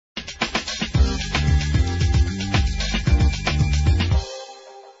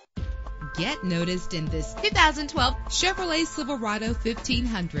get noticed in this 2012 Chevrolet Silverado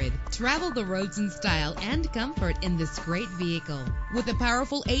 1500. Travel the roads in style and comfort in this great vehicle. With a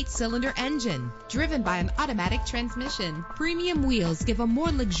powerful 8-cylinder engine driven by an automatic transmission, premium wheels give a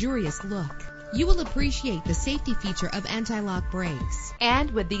more luxurious look. You will appreciate the safety feature of anti-lock brakes.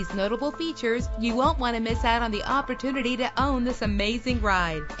 And with these notable features, you won't want to miss out on the opportunity to own this amazing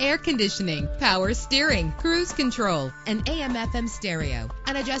ride. Air conditioning, power steering, cruise control, an AM/FM stereo,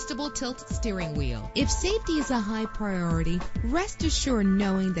 an adjustable tilt steering wheel. If safety is a high priority, rest assured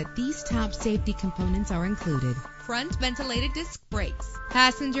knowing that these top safety components are included: front ventilated disc brakes,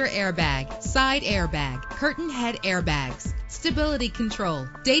 passenger airbag, side airbag, curtain head airbags, stability control,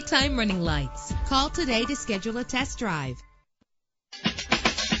 daytime running lights. Call today to schedule a test drive.